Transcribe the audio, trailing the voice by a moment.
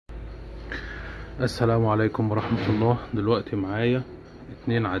السلام عليكم ورحمة الله. دلوقتي معايا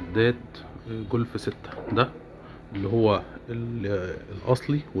 2 عداد جولف 6، ده اللي هو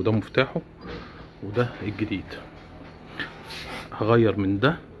الأصلي وده مفتاحه وده الجديد. هغير من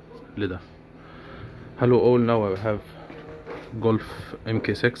ده لده. Hello all, now I have Golf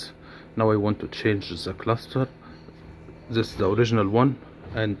MK6. Now I want to change the cluster. This is the original one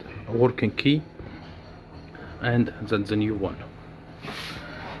and a working key, and that's the new one.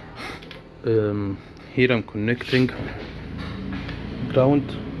 Here I'm connecting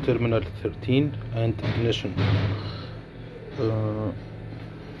ground terminal 13 and ignition.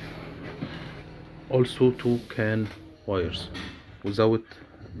 Also 2 CAN wires without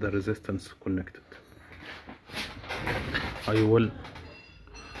the resistance connected. I will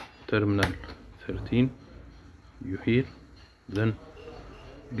terminal 13, you hear, then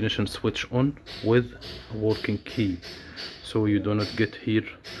ignition switch on with a working key, so you do not get here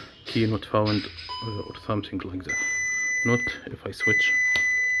key not found or something like that. Not if I switch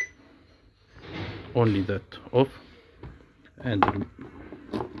only that off and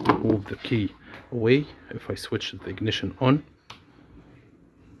move the key away. If I switch the ignition on,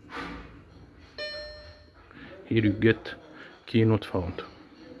 here you get key not found.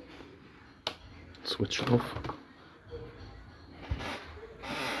 Switch off,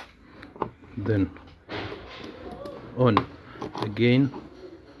 then on again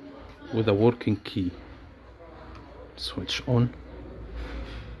with a working key. Switch on.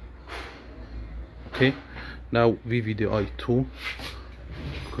 Okay, now VVDI2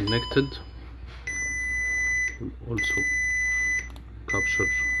 connected. Will also capture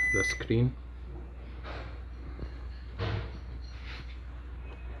the screen.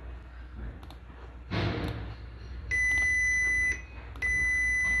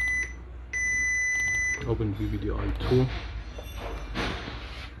 Open VVDI2.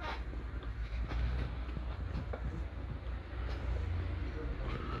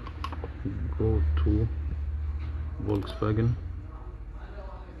 Go to Volkswagen.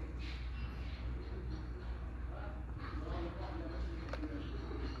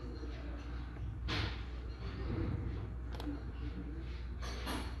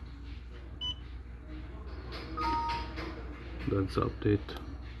 That's the update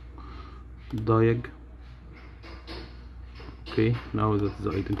diag. Okay, now that's the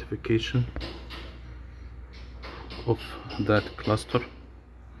identification of that cluster.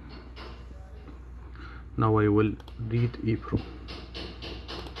 Now I will read Eeprom.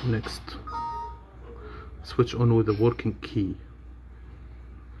 Next, switch on with the working key.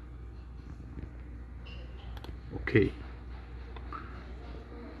 Okay,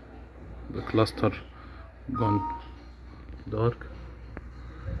 the cluster gone dark.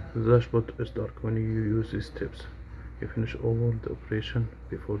 The dashboard is dark when you use these steps. You finish all the operation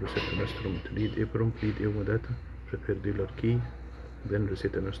before reset an instrument. Read Eeprom, read Immo data, prepare dealer key, then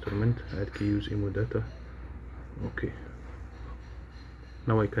reset an instrument, add key, use Immo data. Okay,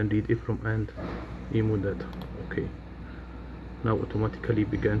 now I can read Eeprom and Immo data. Okay, now automatically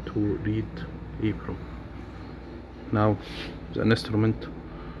began to read Eeprom. Now the instrument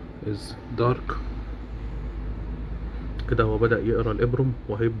is dark. كده هو بدأ يقرا الإبرم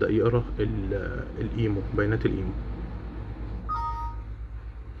وهيبدأ يقرا الإيمو، بيانات الإيمو.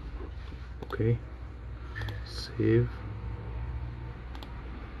 Okay, save,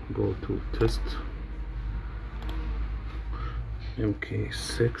 go to test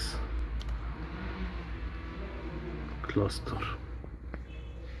MK6 cluster.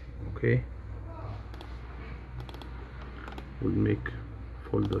 Okay, we'll make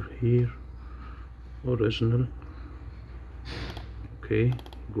folder here, original. Okay,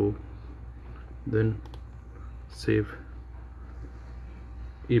 go, then save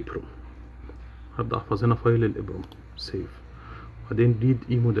Eeprom. هبدأ أحفظ هنا فايل الإبرم save، وبعدين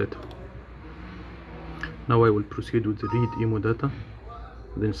read Immo data. Now I will proceed with the read Immo data,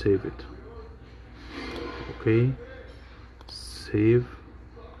 then save it. Okay, save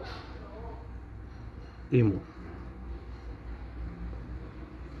Immo,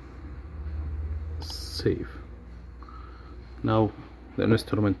 save. Now the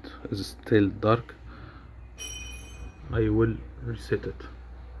instrument is still dark. I will reset it.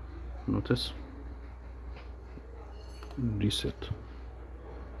 Notice, reset.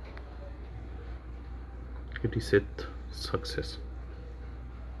 Reset success.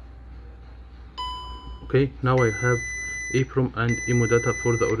 Okay, now I have Eeprom and Immo data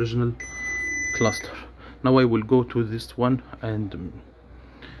for the original cluster. Now I will go to this one and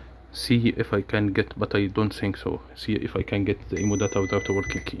see if I can get, but I don't think so, see if I can get the Immo data without a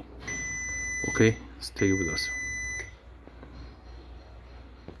working key. Okay, stay with us.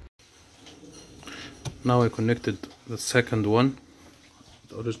 Now I connected the second one.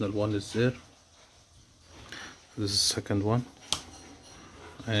 The original one is there. This is the second one,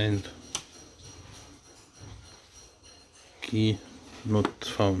 and key not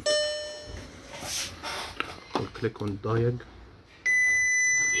found. I'll click on diag.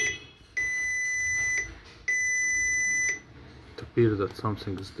 It appears that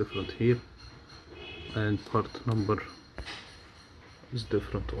something is different here, and part number is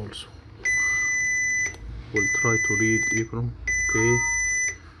different also. We'll try to read Eeprom. Okay.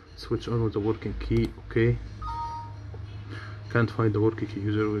 Switch on with the working key. Okay. Can't find the working key.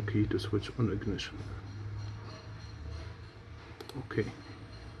 Use the key to switch on ignition. Okay.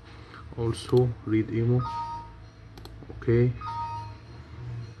 Also read Immo. Okay.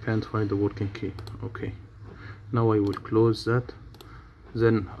 Can't find the working key. Okay. Now I will close that.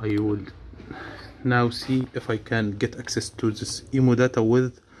 Then I will now see if I can get access to this Immo data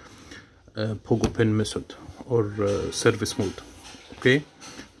with Pogo pin method or service mode. Okay.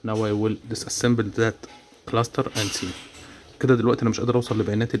 Now I will disassemble that cluster and see. كده دلوقتي انا مش قادر اوصل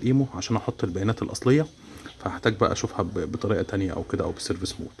لبيانات الايمو عشان احط البيانات الاصليه، فهحتاج بقى اشوفها بطريقه تانية او كده او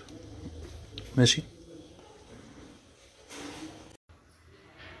بالسيرفيس مود. ماشي.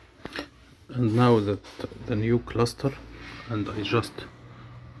 And now that the new cluster, and I just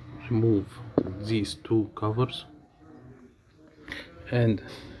remove these two covers, and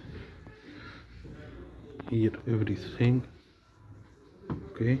here everything.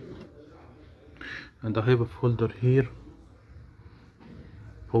 Okay. And I have a folder here,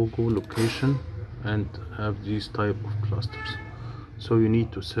 Pogo location, and have these type of clusters. So you need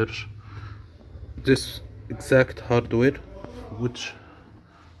to search this exact hardware, which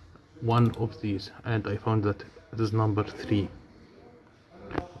one of these, and I found that it is number 3.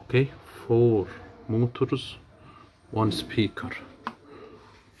 Okay, 4 motors, 1 speaker.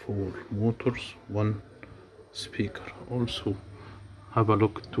 4 motors, 1 speaker. Also have a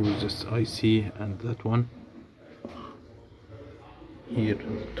look to this IC and that one. Here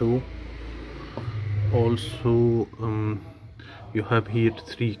too. Also you have here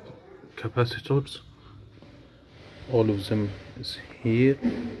 3 capacitors. All of them is here.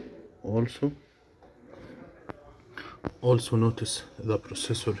 Also notice the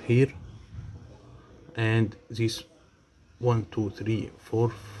processor here, and these 1 2 3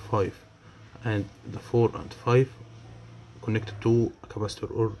 4 5, and the 4 and 5 connected to a capacitor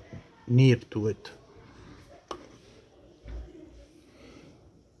or near to it.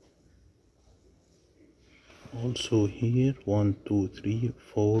 Also here 1 2 3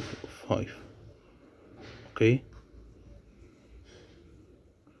 4 5. Okay.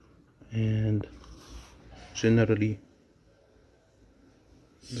 And generally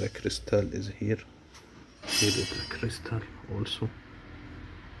the crystal is here. Here is the crystal also.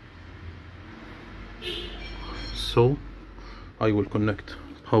 So I will connect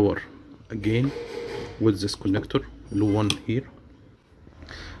power again with this connector, blue one here,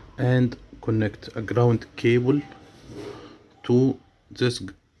 and connect a ground cable to this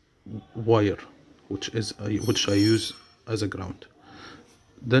wire, which I use as a ground.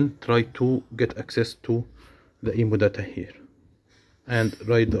 Then try to get access to the Immo data here, and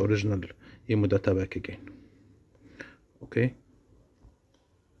write the original Immo data back again. Okay.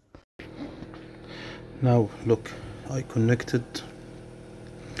 Now look, I connected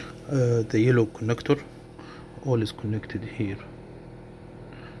the yellow connector. All is connected here.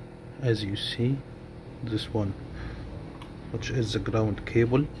 As you see, this one, which is the ground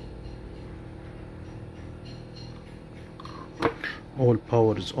cable. All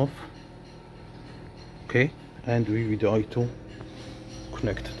power is off. Okay, and VVDI2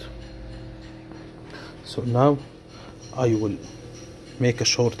 connected. So now I will make a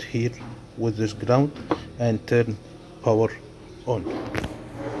short here with this ground and turn power on.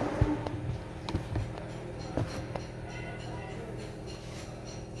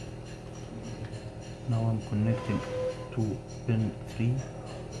 Now I'm connecting to pin 3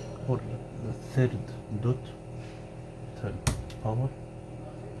 or the third dot. Turn power.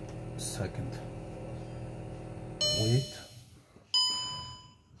 Second. Wait.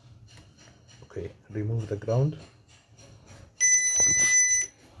 Okay, remove the ground.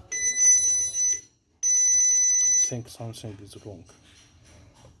 I think something is wrong.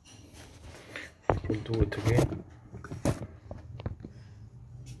 We'll do it again.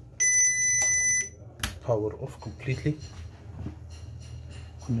 Power off completely.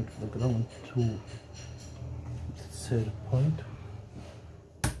 Connect the ground to the third point.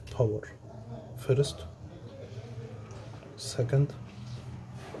 Power first. Second.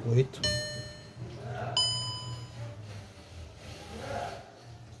 Wait.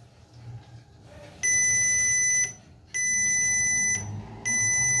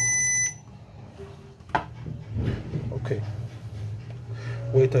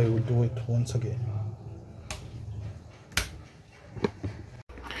 wait, I will do it once again.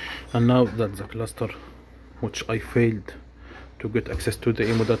 And now that the cluster, which I failed to get access to the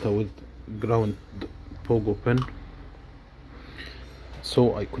Immo data with ground Pogo pin,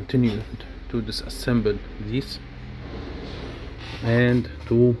 so I continued to disassemble these and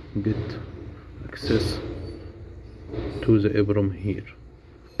to get access to the Eeprom here.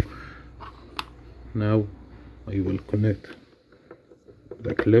 Now I will connect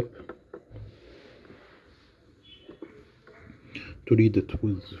the clip to read it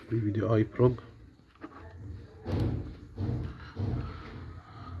with VVDI Prog.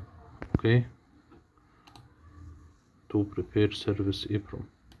 Okay, to prepare service Eeprom.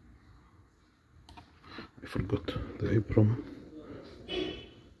 I forgot the Eeprom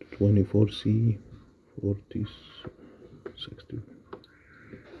 24C 40 60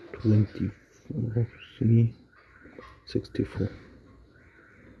 24C 64 24C 64.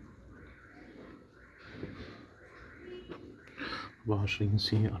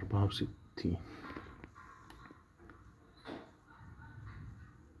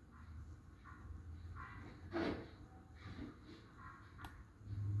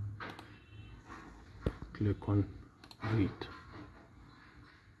 Click on read.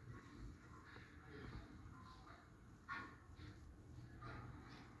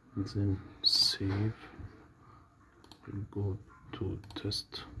 Then save. We'll go to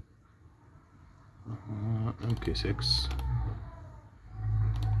test MK6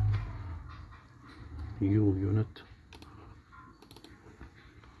 U unit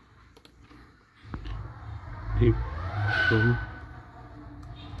Eeprom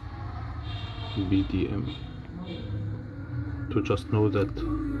BDM, to just know that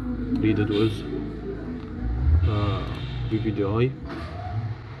read it with VVDI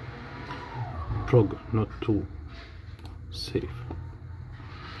Prog, not to save.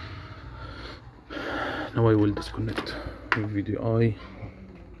 Now I will disconnect VVDI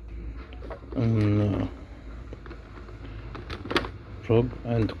and Prog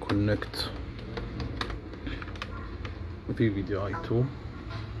and connect VVDI2.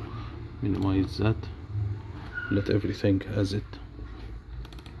 Minimize that, let everything as it.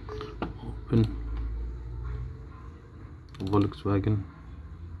 Open Volkswagen,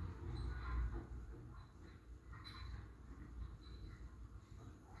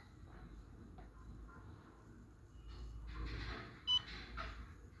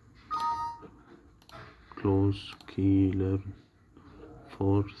 close, key, learn,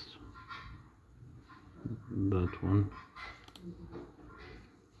 fourth, that one,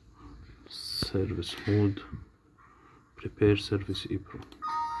 service mode, prepare service Eeprom.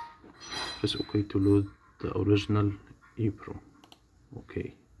 Press OK to load the original Eeprom.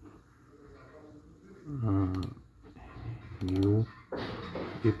 OK. New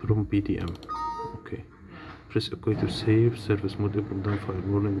Eeprom BDM. OK. Press OK to save service mode Eeprom done file.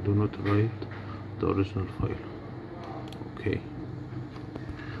 Warning: do not write the original file. OK.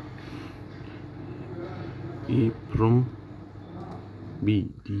 Eeprom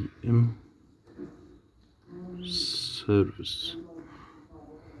BDM service,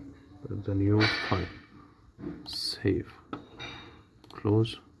 the new file, save,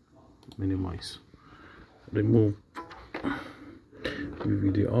 close, minimize, remove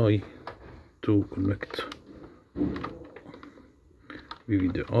VVDI to connect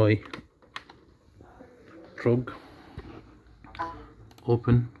VVDI Prog,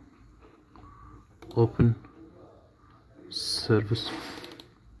 open service,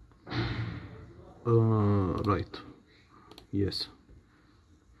 right, yes,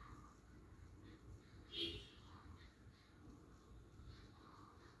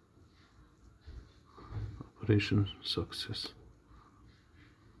 operation success,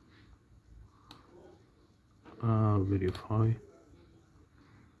 verify,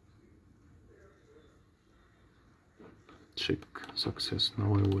 check success.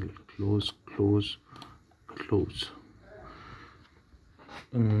 Now I will close.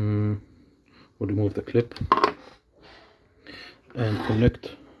 We'll remove the clip and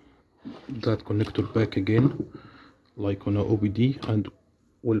connect that connector back again like on a OBD, and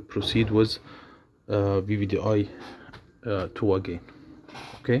we'll proceed with VVDI 2 again.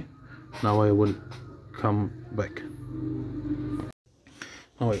 Okay, now I will come back.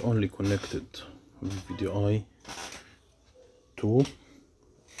 Now I only connected VVDI 2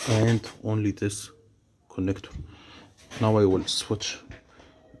 and only this connector. Now I will switch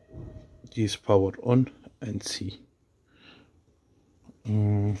this power on and see.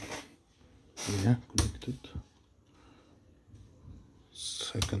 Yeah, connected.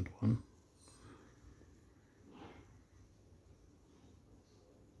 Second one.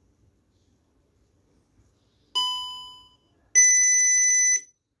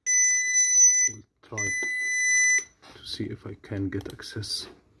 try to see if I can get access.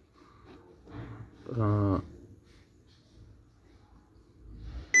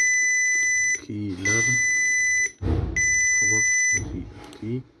 Key learn for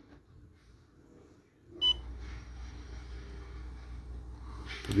key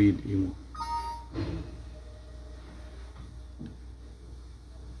read Immo.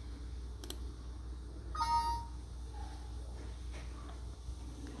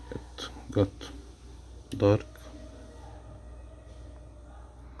 It got dark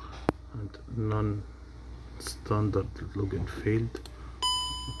and non-standard login failed.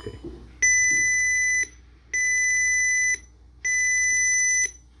 Okay.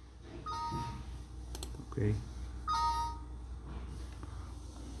 Okay.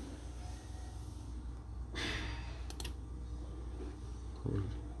 We'll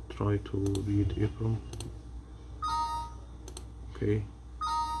try to read Eeprom. Okay.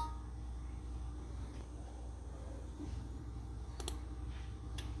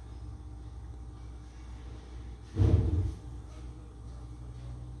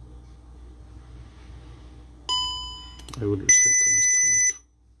 I will reset an instrument.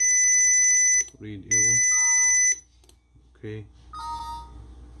 Read Immo. Okay.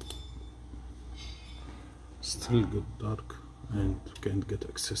 Still get dark and can't get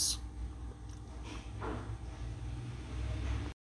access.